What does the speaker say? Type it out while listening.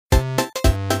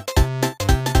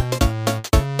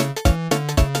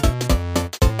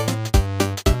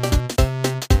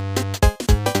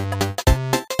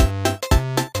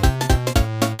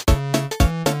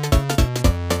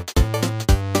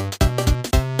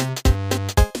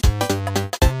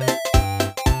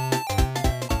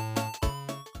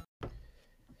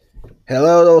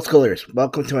Hello, old schoolers.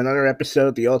 Welcome to another episode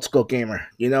of The Old School Gamer.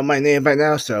 You know my name by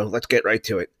now, so let's get right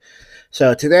to it.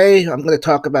 So, today I'm going to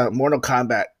talk about Mortal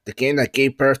Kombat, the game that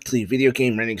gave birth to the video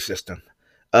game rating system.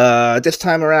 This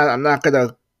time around, I'm not going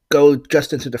to go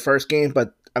just into the first game,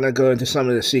 but I'm going to go into some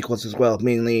of the sequels as well,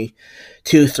 mainly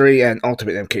 2, 3, and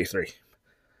Ultimate MK3.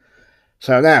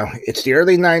 So now, it's the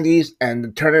early 90s, and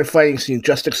the tournament fighting scene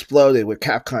just exploded with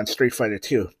Capcom's Street Fighter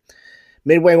II.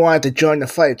 Midway wanted to join the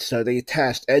fight, so they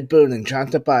tasked Ed Boon and John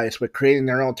Tobias with creating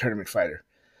their own tournament fighter.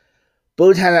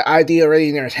 Boon had an idea already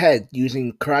in his head,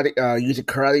 using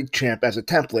Karate Champ as a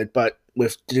template, but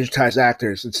with digitized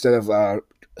actors instead of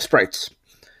sprites.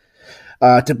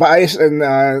 Tobias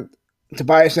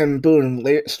and Boon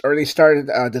already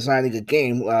started designing a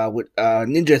game with a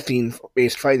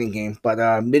ninja-themed-based fighting game,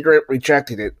 but Midway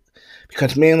rejected it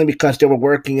mainly because they were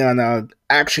working on an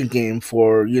action game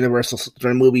for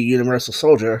the movie Universal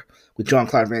Soldier with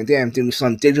Jean-Claude Van Damme, doing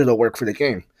some digital work for the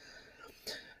game.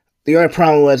 The only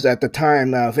problem was at the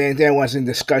time Van Damme was in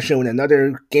discussion with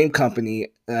another game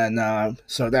company, and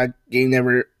so that game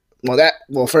never.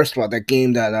 First of all, that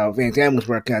game that Van Damme was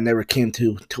working on never came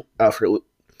to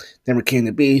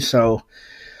be. So,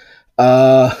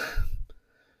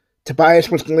 Tobias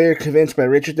was later convinced by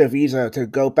Richard DeVisa to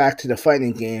go back to the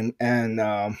fighting game, and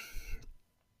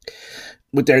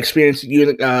with their experience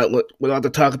with all the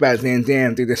talk about Van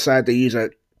Damme, they decided to use a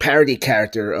parody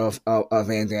character of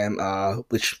Van Damme,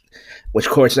 which of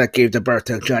course that gave the birth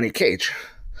to Johnny Cage.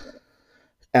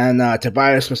 And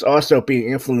Tobias was also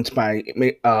being influenced by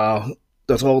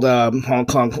those old Hong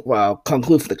Kong kung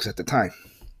fu flicks at the time.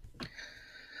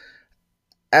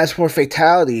 As for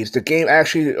fatalities, the game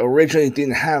actually originally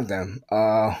didn't have them.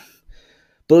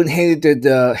 Boon hated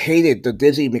the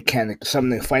dizzy mechanic some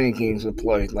of the fighting games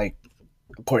employed, like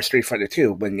of course Street Fighter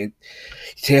 2. When you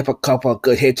take a couple of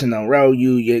good hits in a row,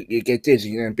 you get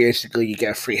dizzy, and basically you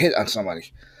get a free hit on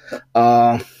somebody.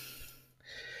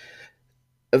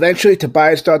 Eventually,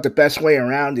 Tobias thought the best way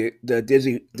around the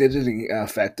dizzy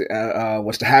effect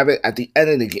was to have it at the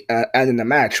end of the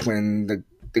match when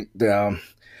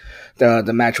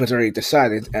the match was already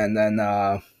decided, and then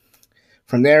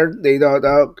from there they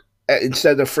thought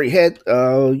instead of free hit,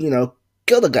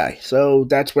 kill the guy. So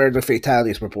that's where the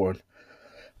fatalities were born.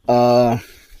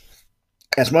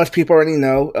 As most people already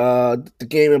know, the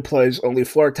game employs only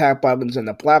 4 attack buttons and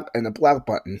the block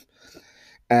button.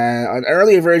 And an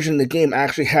earlier version of the game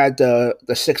actually had the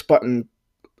 6-button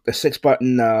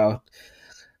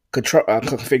control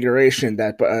configuration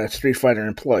that Street Fighter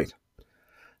employed.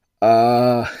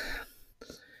 The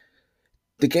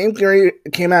game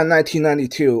came out in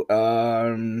 1992.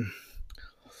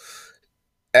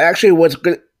 Actually, was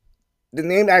good. The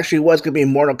name actually was going to be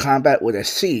Mortal Kombat with a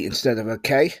C instead of a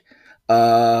K.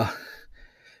 The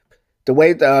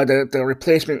way the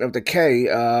replacement of the K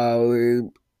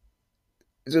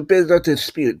is a bit of a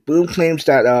dispute. Boon claims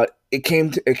that it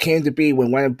came to be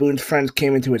when one of Boon's friends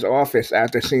came into his office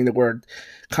after seeing the word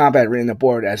 "combat" written on the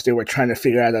board, as they were trying to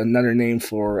figure out another name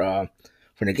for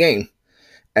the game.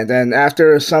 And then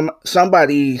after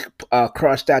somebody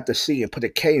crossed out the C and put a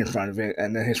K in front of it,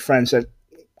 and then his friend said,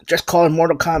 "Just call it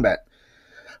Mortal Kombat."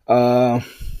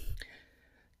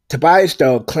 Tobias,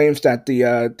 though, claims that they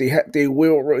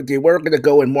were going to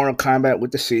go with Mortal Kombat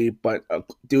with the C, but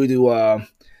due to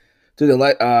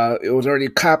it was already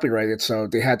copyrighted, so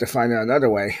they had to find out another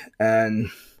way. And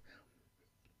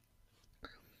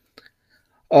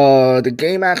the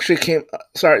game actually came.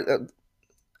 Sorry, I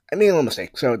made a little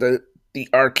mistake. So the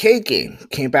arcade game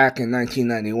came back in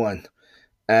 1991,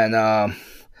 and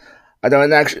although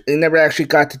it never actually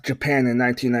got to Japan in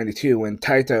 1992 when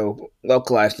Taito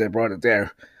localized it and brought it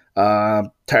there.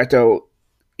 Taito,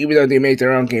 even though they made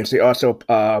their own games, they also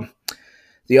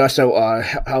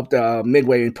helped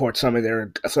Midway import some of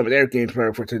their games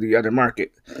to the other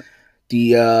market.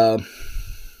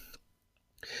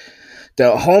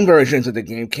 The home versions of the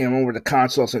game came over the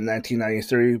consoles in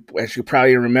 1993, as you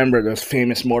probably remember those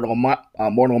famous Mortal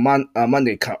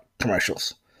Monday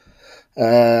commercials.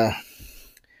 The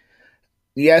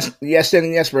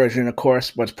SNES version, of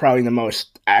course, was probably the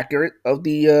most accurate of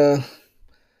the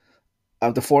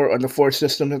four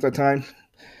systems at the time.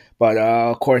 But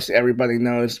of course, everybody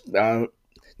knows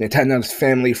Nintendo's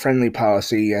family-friendly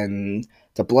policy, and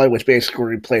the blood was basically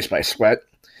replaced by sweat.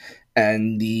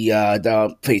 And the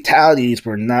fatalities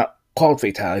were not called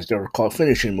fatalities; they were called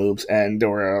finishing moves, and they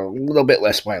were a little bit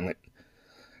less violent.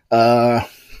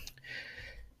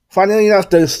 Funnily enough,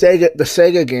 the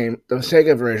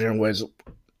Sega version was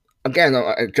again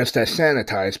just as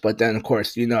sanitized, but then of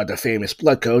course the famous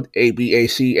blood code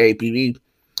ABACABB.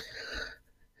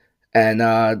 and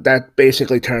that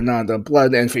basically turned on the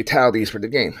blood and fatalities for the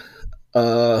game.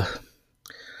 Uh,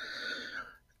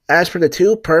 as for the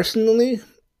two, personally,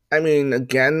 I mean,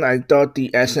 again, I thought the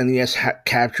SNES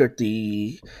captured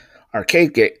the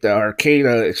arcade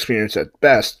experience at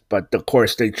best, but of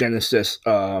course the Genesis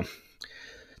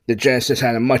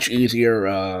had a much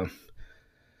easier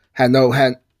had no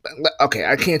had okay.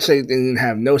 I can't say they didn't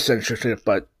have no censorship,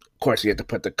 but of course you had to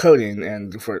put the code in,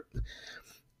 and for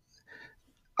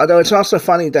although it's also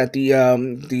funny that the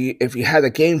if you had a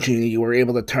Game Genie, you were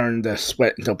able to turn the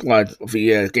sweat into blood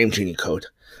via Game Genie code.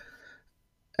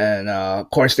 And of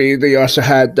course, they also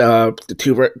had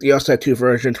they also had two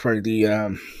versions for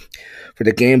the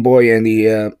Game Boy and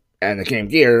the Game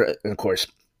Gear, and of course,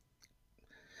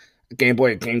 Game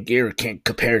Boy and Game Gear can't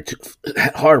compare to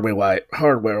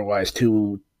hardware wise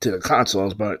to the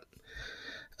consoles, but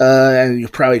and you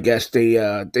probably guess they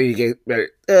get better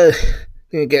they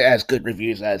didn't get as good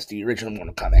reviews as the original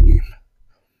Mortal Kombat game.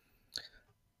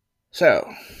 So,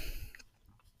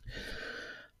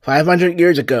 500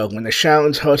 years ago, when the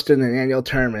Shaolins hosted an annual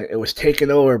tournament, it was taken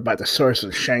over by the source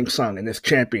of Shang Tsung and his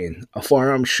champion, a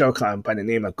four-armed Shokan by the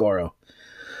name of Goro.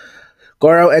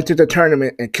 Goro entered the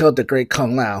tournament and killed the great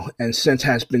Kung Lao, and since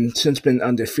been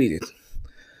undefeated.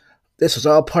 This was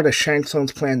all part of Shang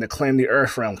Tsung's plan to claim the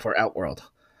Earth Realm for Outworld.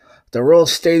 The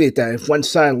rules stated that if one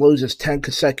side loses 10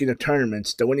 consecutive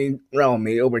tournaments, the winning realm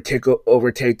may overtake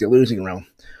the losing realm.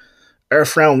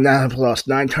 Earth Realm now has lost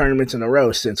 9 tournaments in a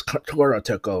row since Goro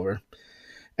took over,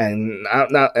 and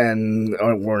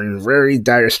we're in very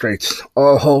dire straits.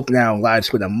 All hope now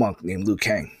lies with a monk named Liu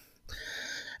Kang.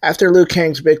 After Liu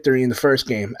Kang's victory in the first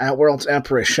game, Outworld's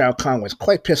Emperor Shao Kahn was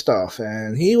quite pissed off,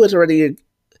 and he was ready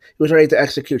to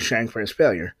execute Shang for his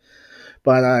failure.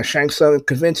 But Shang Tsung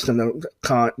convinced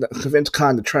Kahn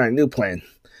to try a new plan.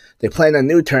 They planned a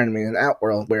new tournament in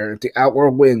Outworld, where if the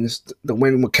Outworld wins, the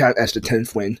win would count as the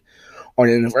 10th win. Or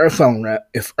then if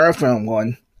Earthrealm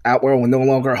won, Outworld would no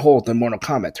longer hold the Mortal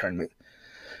Kombat tournament.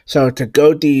 So to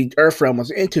goad the Earthrealm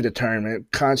was into the tournament,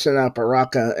 Khan sent out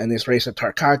Baraka and his race of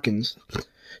Tarkakans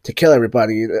to kill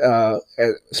everybody,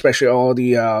 especially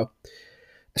the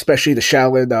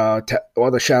Shaolin,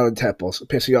 all the Shaolin temples,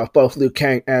 pissing off both Liu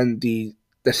Kang and the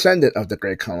descendant of the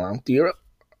Great Kung Lao, the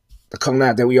Kung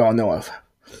Lao that we all know of.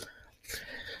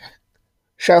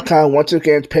 Shao Kahn, once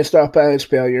again pissed off by his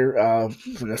failure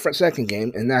from the second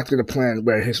game, enacted a plan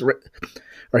where he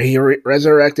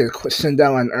resurrected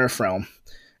Sindel on Earthrealm,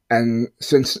 and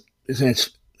since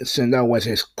Sindel was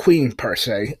his queen per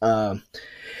se,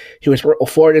 he was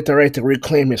afforded the right to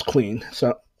reclaim his queen,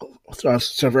 so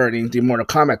subverting the Mortal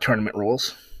Kombat tournament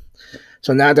rules.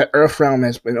 So now that Earthrealm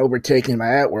has been overtaken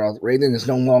by Outworld, Raiden is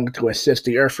no longer to assist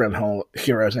the Earthrealm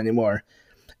heroes anymore,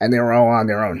 and they're all on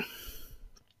their own.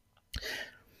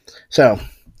 So,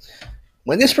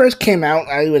 when this first came out,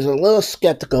 I was a little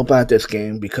skeptical about this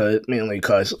game mainly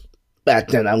because back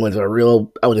then I was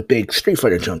a big Street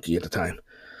Fighter junkie at the time.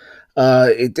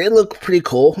 It did look pretty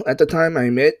cool at the time, I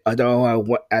admit. Although I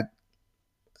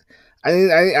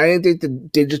didn't think the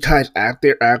digitized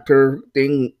actor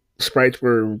thing sprites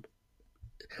were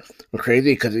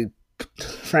crazy because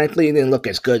frankly it didn't look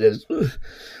as good as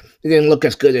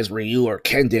Ryu or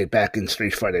Ken did back in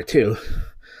Street Fighter 2.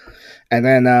 And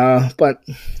then, but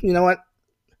you know what?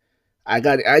 I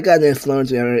got an influence,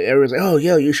 and everyone's like, "Oh,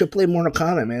 yo, you should play Mortal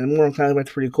Kombat, man. Mortal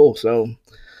Kombat's pretty cool." So,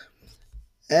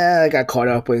 I got caught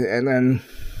up with it, and then,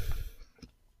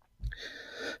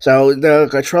 so the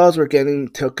controls were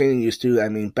getting used to. I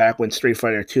mean, back when Street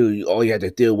Fighter 2, all you had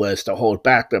to do was to hold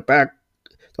back in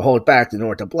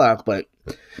order to block. But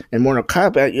in Mortal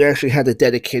Kombat, you actually had the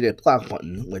dedicated block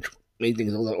button, which made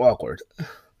things a little awkward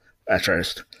at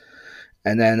first.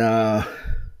 And then,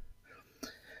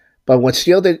 but what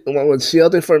sealed it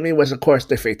for me was, of course,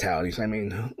 the fatalities. I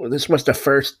mean, this was the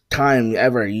first time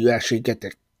ever you actually get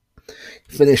to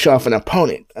finish off an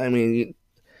opponent. I mean,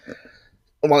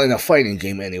 in a fighting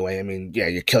game anyway. I mean, yeah,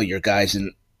 you kill your guys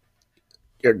and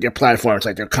your platforms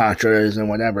like your Contras and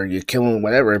whatever. You kill them,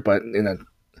 whatever. But in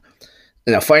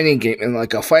a fighting game,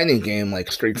 like the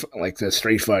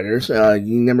Street Fighters,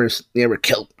 you never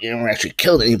actually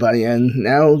killed anybody, and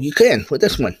now you can with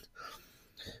this one.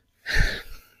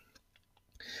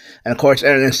 And of course,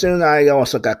 and soon I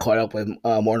also got caught up with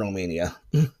Mortal Mania.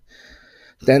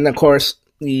 Then of course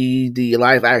the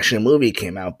live action movie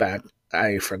came out back.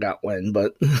 I forgot when,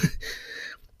 but you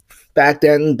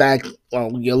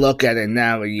look at it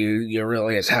now, you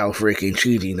realize how freaking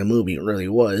cheesy the movie really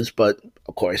was. But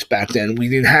of course, back then we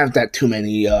didn't have that too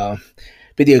many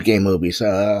video game movies.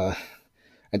 I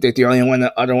think the only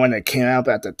other one that came out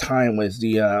at the time was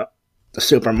the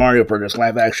Super Mario Bros.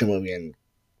 Live action movie, and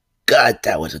God,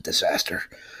 that was a disaster.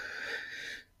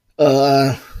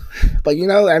 Uh, but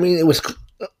I mean, it was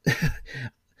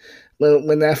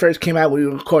when that first came out. We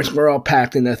of course we're all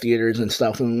packed in the theaters and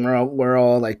stuff, and we're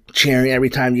all like cheering every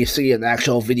time you see an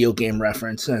actual video game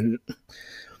reference, and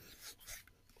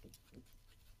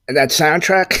that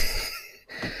soundtrack.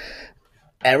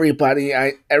 Everybody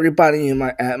in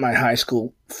my at my high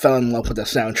school fell in love with the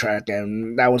soundtrack,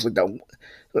 and that was like the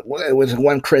it was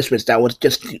one Christmas that was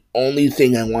just the only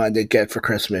thing I wanted to get for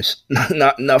Christmas.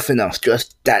 Not nothing else,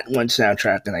 just that one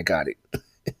soundtrack, and I got it.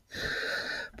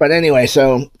 But anyway,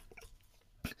 so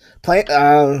playing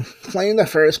the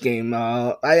first game,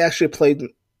 I actually played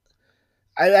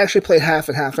half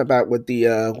and half about with the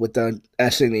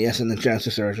SNES and the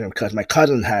Genesis version because my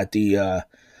cousin had the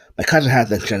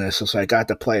Genesis, so I got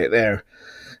to play it there.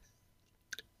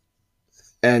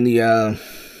 And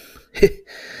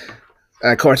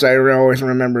of course, I always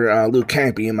remember Liu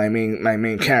Kang being my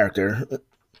main character.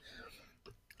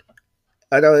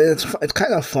 Although it's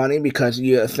kind of funny because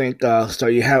you think so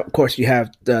you have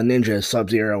the ninjas Sub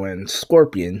Zero and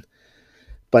Scorpion,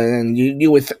 but then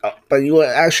you would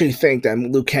actually think that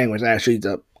Liu Kang was actually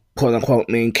the quote unquote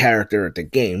main character of the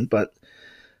game, but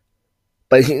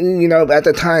at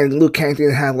the time Liu Kang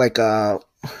didn't have like a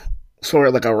sort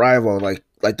of like a rival like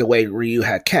the way Ryu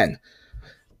had Ken.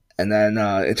 And then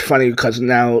it's funny because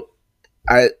now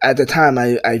at the time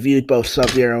I viewed both Sub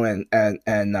Zero and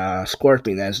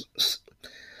Scorpion as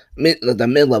the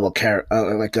mid level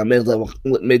character, like a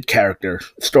mid character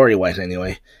story wise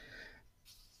anyway.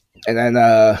 And then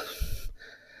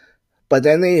but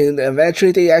then they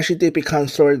actually did become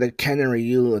sort of the Ken and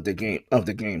Ryu of the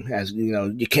game, as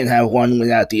you can't have one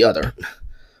without the other.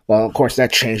 Well, of course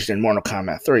that changed in Mortal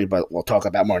Kombat 3, but we'll talk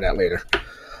about more of that later.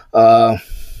 Uh,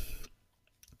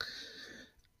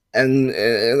 and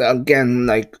again,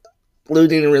 like Blue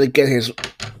didn't really get his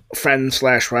friend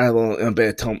slash rival in a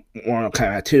bit until Mortal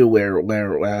Kombat 2,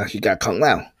 where he got Kung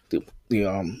Lao,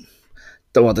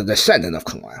 the descendant of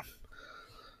Kung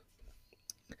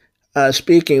Lao.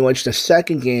 Speaking of which, the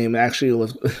second game actually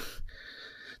was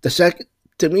the second.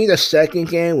 To me, the second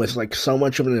game was like so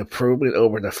much of an improvement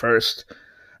over the first.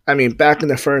 I mean, back in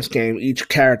the first game, each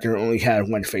character only had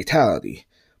one fatality,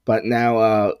 but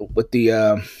now with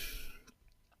the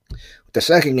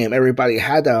second game, everybody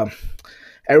had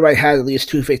at least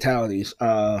two fatalities.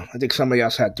 I think somebody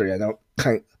else had three. I don't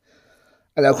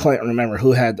quite remember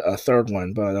who had a third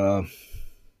one, but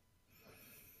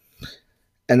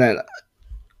and then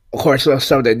of course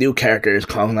some of the new characters,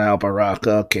 Kung Lao,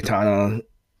 Baraka, Kitana,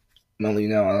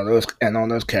 Melina, all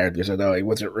those characters. Although I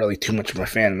wasn't really too much of a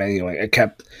fan of them anyway.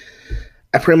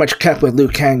 I pretty much kept with Liu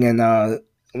Kang and a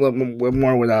little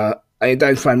more with I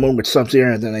identified more with Sub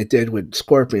Zero than I did with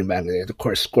Scorpion back in the day. Of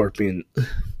course, Scorpion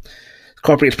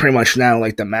is pretty much now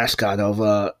like the mascot of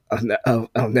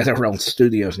NetherRealm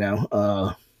Studios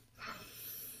now.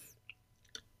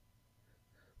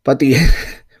 But the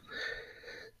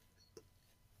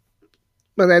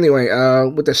but anyway,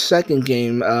 with the second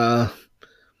game,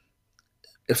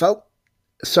 it felt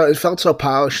so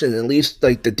polished, and at least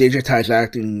like the digitized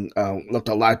acting looked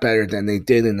a lot better than they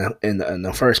did in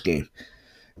the first game.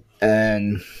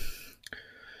 And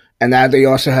now they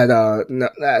also had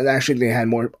actually they had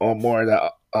more of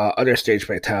the other stage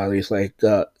fatalities. Like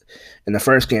in the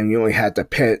first game, you only had the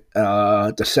pit.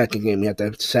 The second game, you had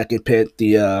the second pit.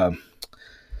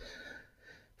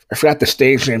 I forgot the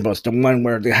stage name, but it's the one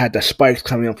where they had the spikes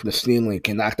coming up from the ceiling. You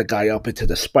can knock the guy up into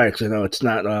the spikes. It's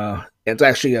not. It's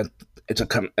actually you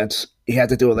had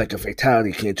to do it like a fatality.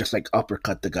 You can't just like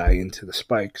uppercut the guy into the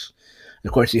spikes. And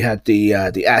of course, you had the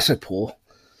acid pool,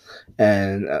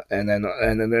 and then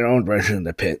their own version of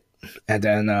the pit. And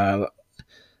then I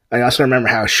also remember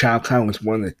how Shao Kahn was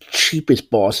one of the cheapest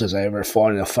bosses I ever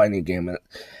fought in a fighting game. And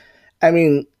I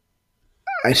mean,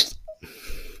 I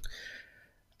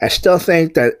still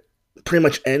think that pretty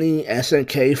much any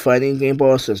SNK fighting game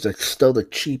boss is still the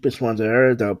cheapest ones I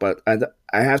heard, though. But I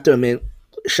have to admit,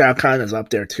 Shao Kahn is up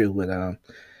there too with a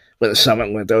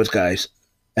summit with those guys,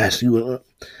 as you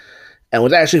and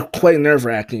was actually quite nerve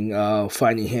wracking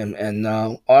fighting him, and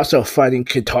also fighting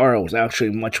Kitaro was actually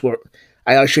much worse.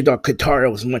 I actually thought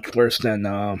Kitaro was much worse than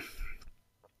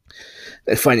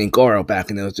fighting Goro back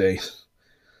in those days.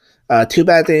 Too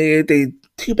bad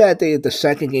the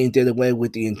second game did away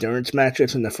with the endurance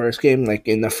matches in the first game. Like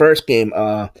in the first game,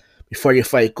 before you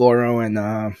fight Goro and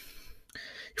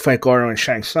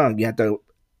Shang Tsung, you had to.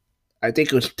 I think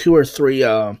it was two or three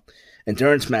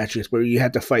endurance matches where you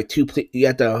had to fight two. You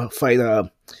had to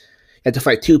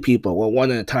fight two people. Well, one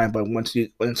at a time. But once you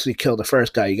kill the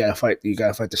first guy, you gotta fight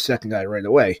the second guy right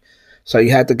away. So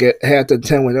you had to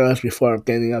 10 with those before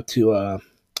getting up to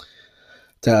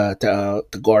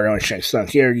Goro and Shang Tsung.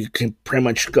 Here you can pretty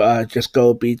much just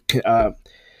go beat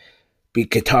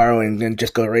Kitaro and then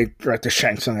just go right to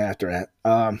Shang Tsung after that.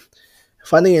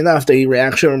 Funny enough, they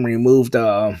removed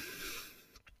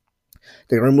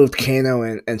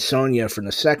Kano and Sonya from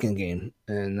the second game,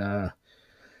 and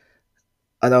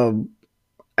I don't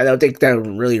I don't think that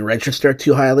really registered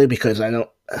too highly because I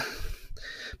know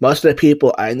most of the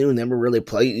people I knew never really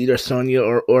played either Sonya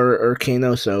or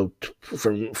Kano. So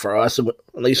for us, at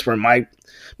least for me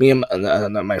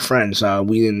and my friends,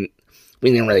 we didn't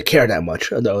really care that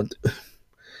much. Although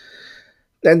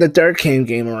then the third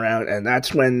came around, and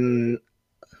that's when.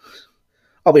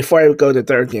 Oh, before I go to the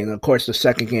third game, of course, the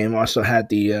second game also had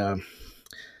the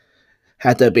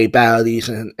fatalities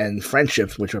and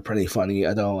friendships, which were pretty funny.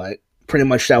 Although, pretty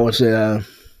much that was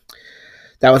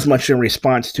much in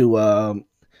response to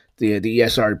the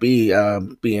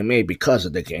ESRB being made because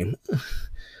of the game.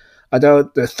 Although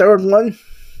the third one,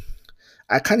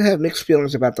 I kind of have mixed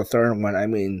feelings about the third one. I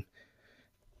mean,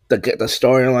 the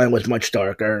storyline was much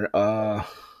darker,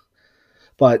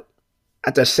 but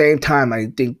at the same time,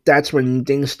 I think that's when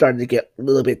things started to get a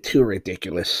little bit too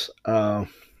ridiculous. Well,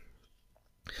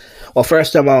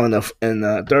 first of all, in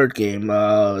the third game,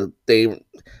 they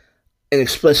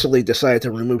inexplicably decided to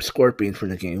remove Scorpion from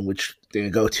the game, which didn't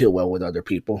go too well with other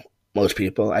people. Most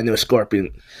people, I knew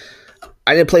Scorpion.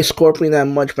 I didn't play Scorpion that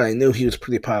much, but I knew he was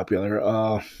pretty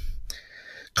popular.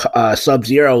 Sub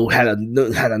Zero had a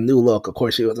new look. Of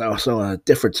course, he was also a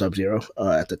different Sub Zero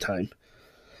at the time.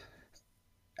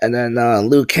 And then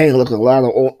Liu Kang looked a lot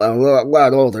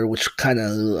older, which kind of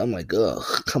I'm like, ugh,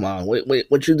 come on, wait,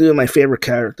 what you do to my favorite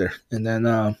character? And then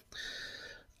a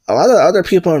lot of other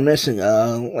people are missing,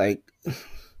 like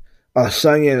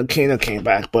Sonya and Kano came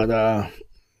back, but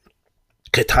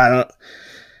Katana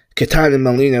and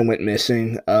Melina went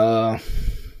missing. Rain,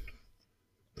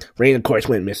 of course,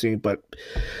 went missing, but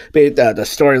the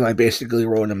storyline basically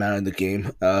wrote them out of the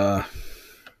game.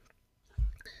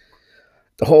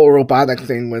 The whole robotic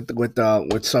thing with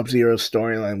Sub Zero's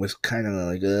storyline was kind of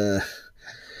like,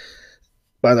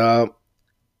 but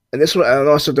and this was and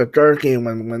also the third game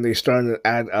when they started to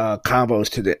add combos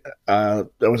to there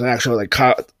was an actual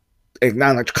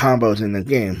acknowledged combos in the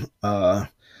game. I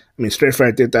mean, Street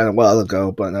Fighter did that a while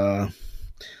ago, but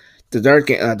the third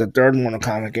Mortal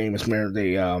Kombat game is where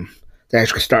they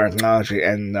actually started acknowledging it,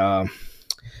 and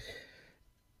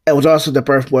it was also the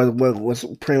birth was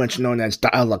pretty much known as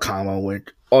dial combo, where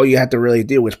all you had to really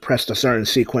do was press a certain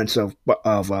sequence of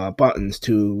buttons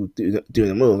to do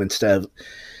the move instead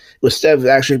of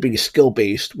actually being skill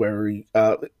based. Where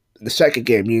the second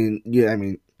game, I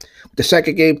mean, the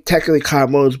second game technically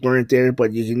combos weren't there,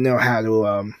 but you know how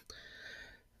to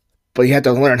but you had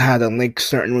to learn how to link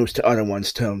certain moves to other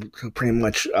ones to pretty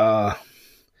much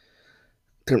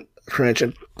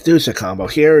introduce a combo.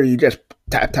 Here, you just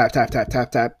tap tap tap tap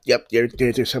tap tap. Yep,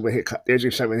 there's your 7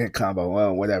 hit combo.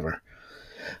 Well, whatever.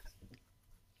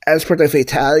 As for the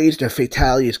fatalities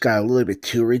got a little bit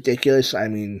too ridiculous. I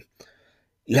mean,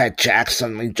 you had Jack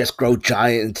suddenly just grow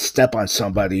giant and step on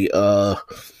somebody.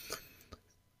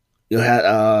 You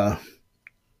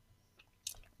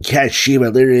had Shiva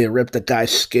literally rip the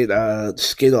guy's skin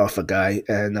off a guy,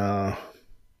 and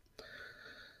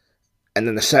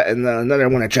then another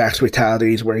one of Jack's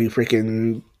fatalities where he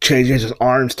freaking changes his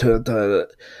arms to the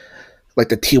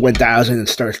T-1000 and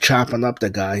starts chopping up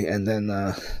the guy, and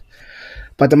then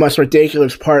but the most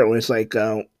ridiculous part was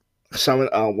some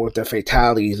with the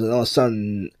fatalities, and all of a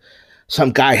sudden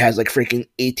some guy has like freaking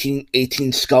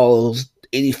 18 skulls,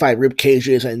 85 rib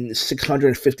cages, and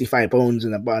 655 bones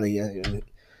in the body.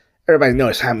 Everybody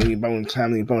knows how many bones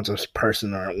a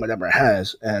person or whatever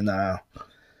has, and that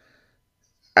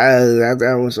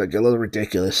was like a little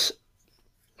ridiculous.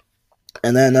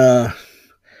 And then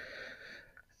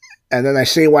I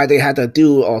see why they had to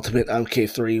do Ultimate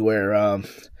MK3, where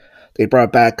they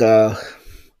brought back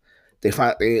they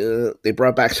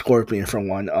brought back Scorpion from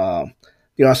one.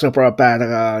 They also brought back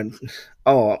I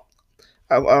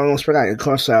almost forgot. Of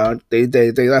course, they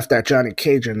left that Johnny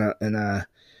Cage in the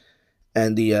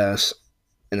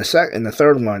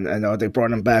third one, and they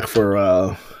brought him back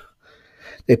for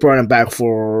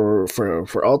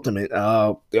Ultimate.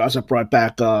 They also brought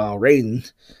back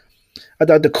Raiden. I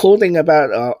thought the cool thing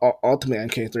about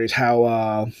Ultimate MK3 is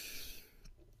how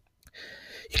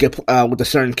you can with the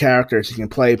certain characters you can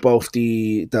play both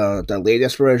the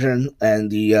latest version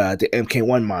and the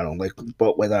MK1 model. Like,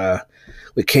 but with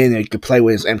Kano you can play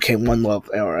with his MK1 look,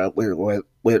 or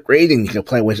with Raiden you can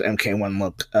play with his MK1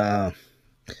 look.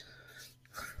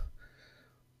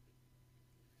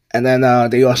 And then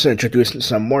they also introduced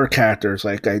some more characters.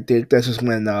 Like I think this is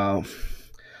when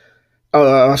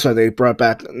also they brought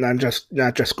back not just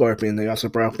Scorpion. They also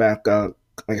brought back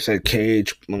like I said,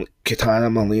 Cage,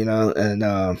 Kitana, Molina, and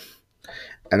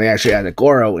they actually added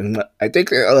Goro. And I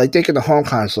think in the home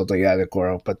console they added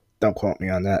Goro, but don't quote me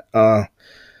on that.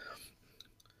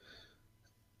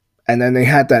 And then they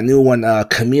had that new one,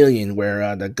 Chameleon,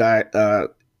 where the guy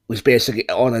was basically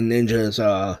all the ninjas.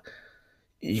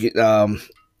 You,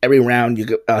 every round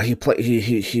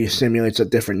he simulates a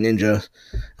different ninja.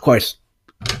 Of course,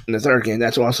 in the third game,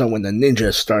 that's also when the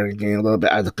ninjas started getting a little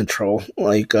bit out of control.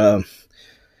 Like, of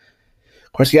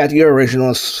course, you had your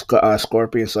original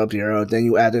Scorpion, Sub-Zero. Then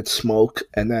you added Smoke,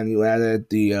 and then you added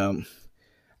the.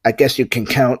 I guess you can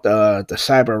count the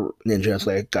cyber ninjas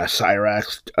like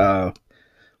Cyrax,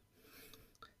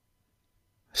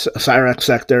 Cyrax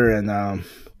Sector, and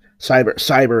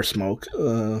Cyber Smoke.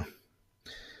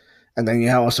 And then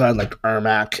you also had like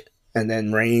Ermac, and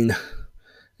then Rain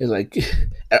is like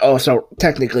also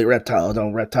technically Reptile,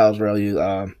 although Reptile's really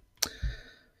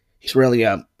he's really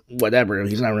whatever.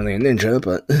 He's not really a ninja,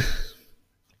 but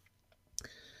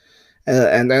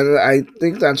and then I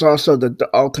think that's also the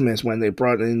Ultimates when they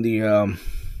brought in the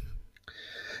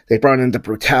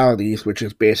brutalities, which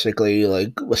is basically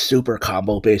like a super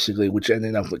combo, basically, which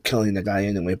ended up with killing the guy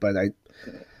anyway. But I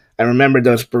remember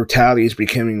those brutalities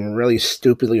becoming really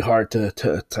stupidly hard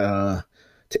to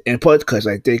input because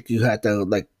I think you had to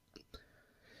like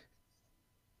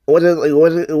it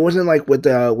wasn't like with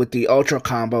the ultra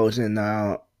combos in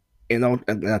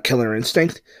Killer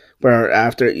Instinct, where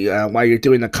after while you're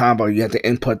doing the combo, you have to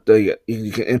input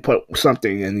you can input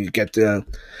something and you get the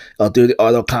I'll do the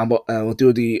auto combo. We'll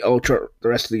do the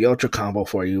rest of the ultra combo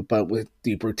for you. But with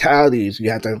the brutalities, you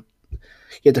have to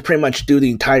pretty much do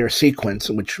the entire sequence,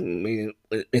 which made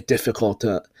it difficult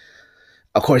to.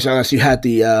 Of course, unless you had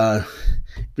you're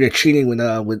cheating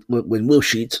with move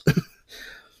sheets.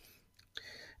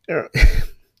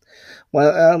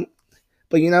 well,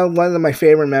 but one of my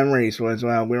favorite memories was we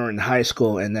were in high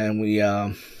school, and then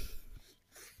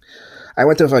I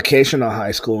went to vocational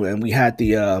high school, and we had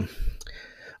the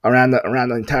around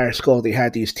the entire school they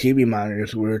had these TV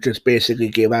monitors where it just basically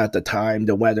gave out the time,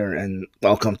 the weather, and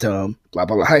welcome to blah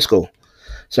blah blah high school.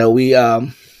 So we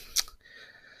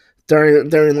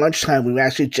during lunchtime we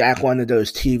actually jack one of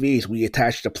those TVs. We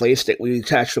attached the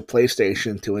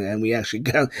PlayStation to it, and we actually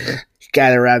got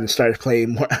around and started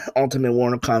playing Ultimate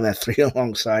Mortal Kombat 3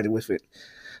 alongside with it.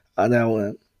 I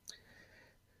know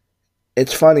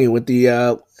it's funny with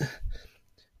the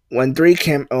when 3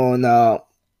 came on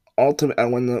Ultimate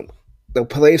when the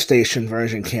PlayStation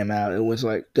version came out, it was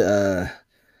like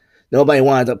nobody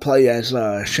wanted to play as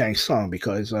Shang Tsung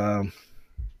because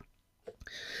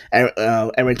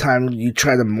every time you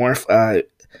try to morph,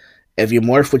 if you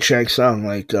morph with Shang Tsung,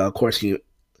 like of course he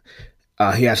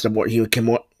has to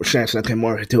morph. Shang Tsung can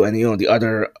morph to any of the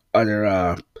other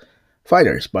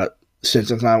fighters, but since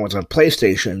it's not was a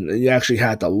PlayStation, you actually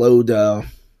had to load.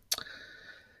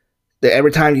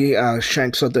 Every time you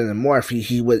Shang Tsung didn't morph,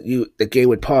 the game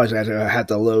would pause as it had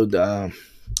to load. It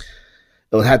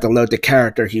would have to load the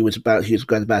character he was about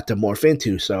to morph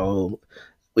into. So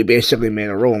we basically made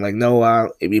a rule like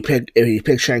no, if you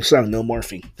pick Shang Tsung, no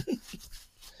morphing.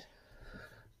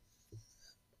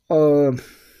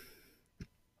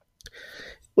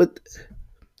 What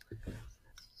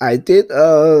I did,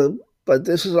 but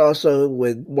this is also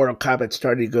when Mortal Kombat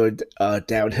started to go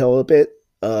downhill a bit.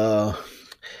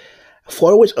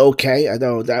 4 was okay. I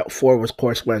know that 4 was, of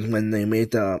course, when they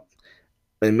made the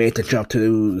jump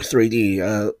to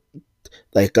 3D,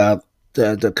 like to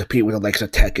compete with the likes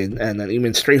of Tekken, and then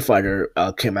even Street Fighter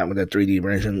came out with a 3D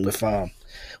version with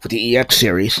the EX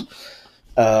series.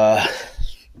 Uh,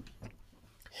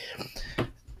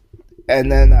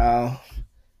 and then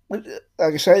like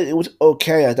I said, it was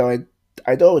okay. I thought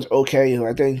it was okay.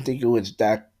 I didn't think it was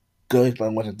that good, but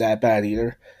it wasn't that bad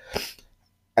either.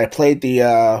 I played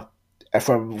the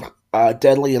from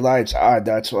Deadly Alliance on.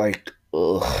 That's like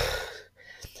ugh.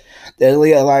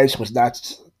 Deadly Alliance was not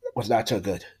so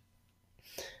good.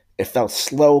 It felt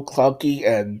slow, clunky,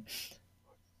 and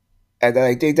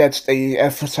I think they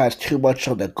emphasized too much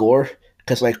on the gore.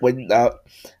 Because like when I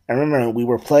remember we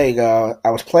were playing, I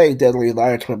was playing Deadly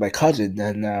Alliance with my cousin,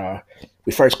 and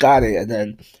we first got it, and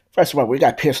then first of all we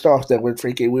got pissed off that we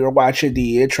were watching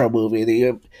the intro movie.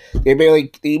 They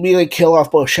immediately kill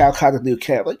off both Shao Kahn and Liu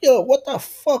Kang. Like, yo, what the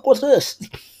fuck was this?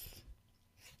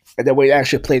 And then we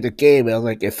actually played the game, and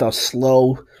like it felt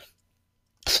slow,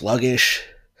 sluggish.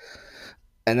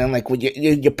 And then like when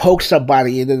you poke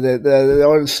somebody, and then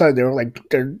all of a sudden they're like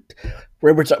their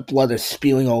rivers of blood are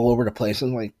spewing all over the place.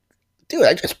 And like, dude,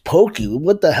 I just poke you.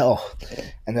 What the hell?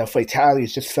 And the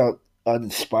fatalities just felt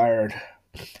uninspired.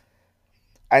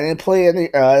 I didn't play any.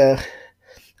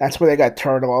 That's when I got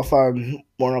turned off on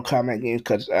Mortal Kombat games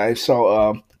because I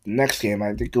saw the next game.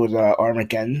 I think it was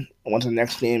Armageddon. Was the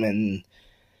next game, and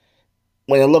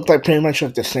when it looked like pretty much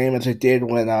like the same as it did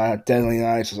when Deadly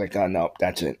Eyes, I was like, oh no,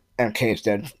 that's it. MK is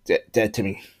dead to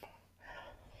me.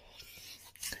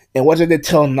 It wasn't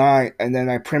until 9, and then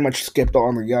I pretty much skipped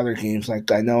all the other games.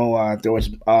 Like, I know there was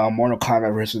Mortal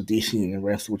Kombat versus DC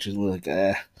Universe, which is like,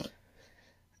 and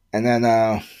then,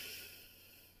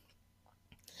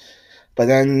 but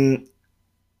then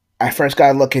I first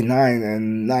got a look at 9,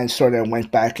 and 9 sort of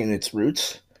went back in its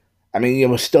roots. I mean, it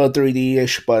was still 3D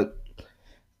ish, but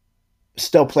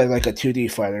still played like a 2D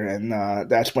fighter, and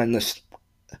that's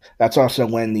also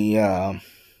when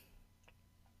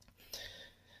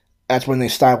that's when they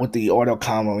start with the auto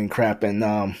comboing crap,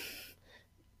 and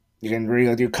you can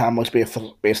really do combos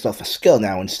based off of skill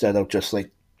now instead of just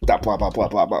like blah blah blah blah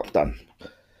blah blah done.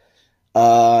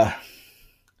 Uh,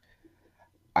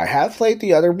 I have played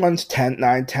the other ones 10,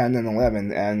 9, 10, and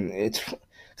 11, and it's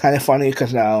kind of funny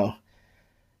because now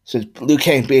since Liu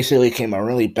Kang basically became a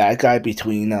really bad guy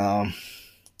between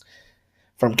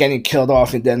from getting killed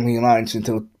off in Deadly Alliance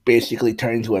into basically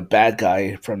turning into a bad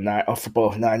guy from for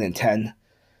both 9 and 10.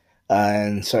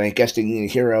 And so I guess they need a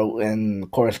hero, and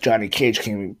of course Johnny Cage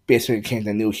basically became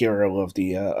the new hero of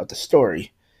the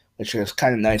story, which is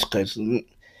kind of nice because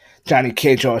Johnny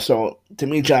Cage also, to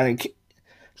me, Johnny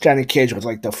Cage was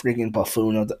like the freaking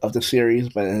buffoon of the series,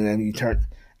 but and then he turned,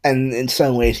 and in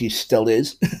some ways he still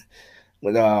is,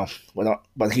 but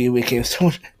he became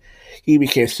so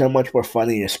much more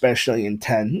funny, especially in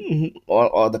 10.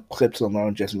 All the clips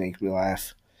alone just make me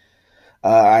laugh.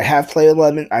 I have played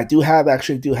 11. I do have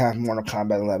Mortal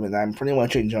Kombat 11. I'm pretty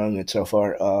much enjoying it so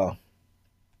far.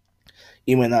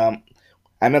 Even I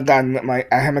haven't gotten my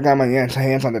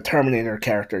hands on the Terminator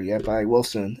character yet, but I will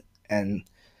soon, and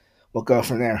we'll go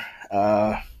from there.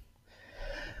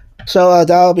 So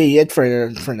that'll be it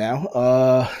for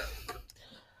now.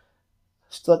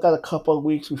 Still got a couple of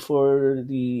weeks before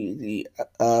the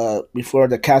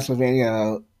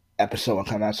Castlevania episode will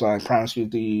come out, so I promise you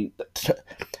the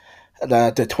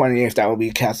 28th that will be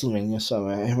Castlevania. So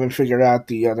I haven't figured out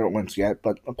the other ones yet,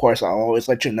 but of course I'll always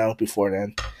let you know before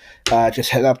then. Just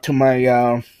head up to my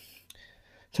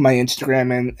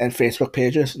Instagram and Facebook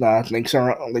pages. Links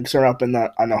are up on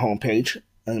the homepage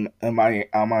and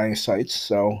on my sites.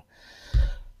 So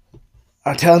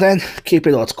until then, keep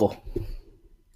it old school.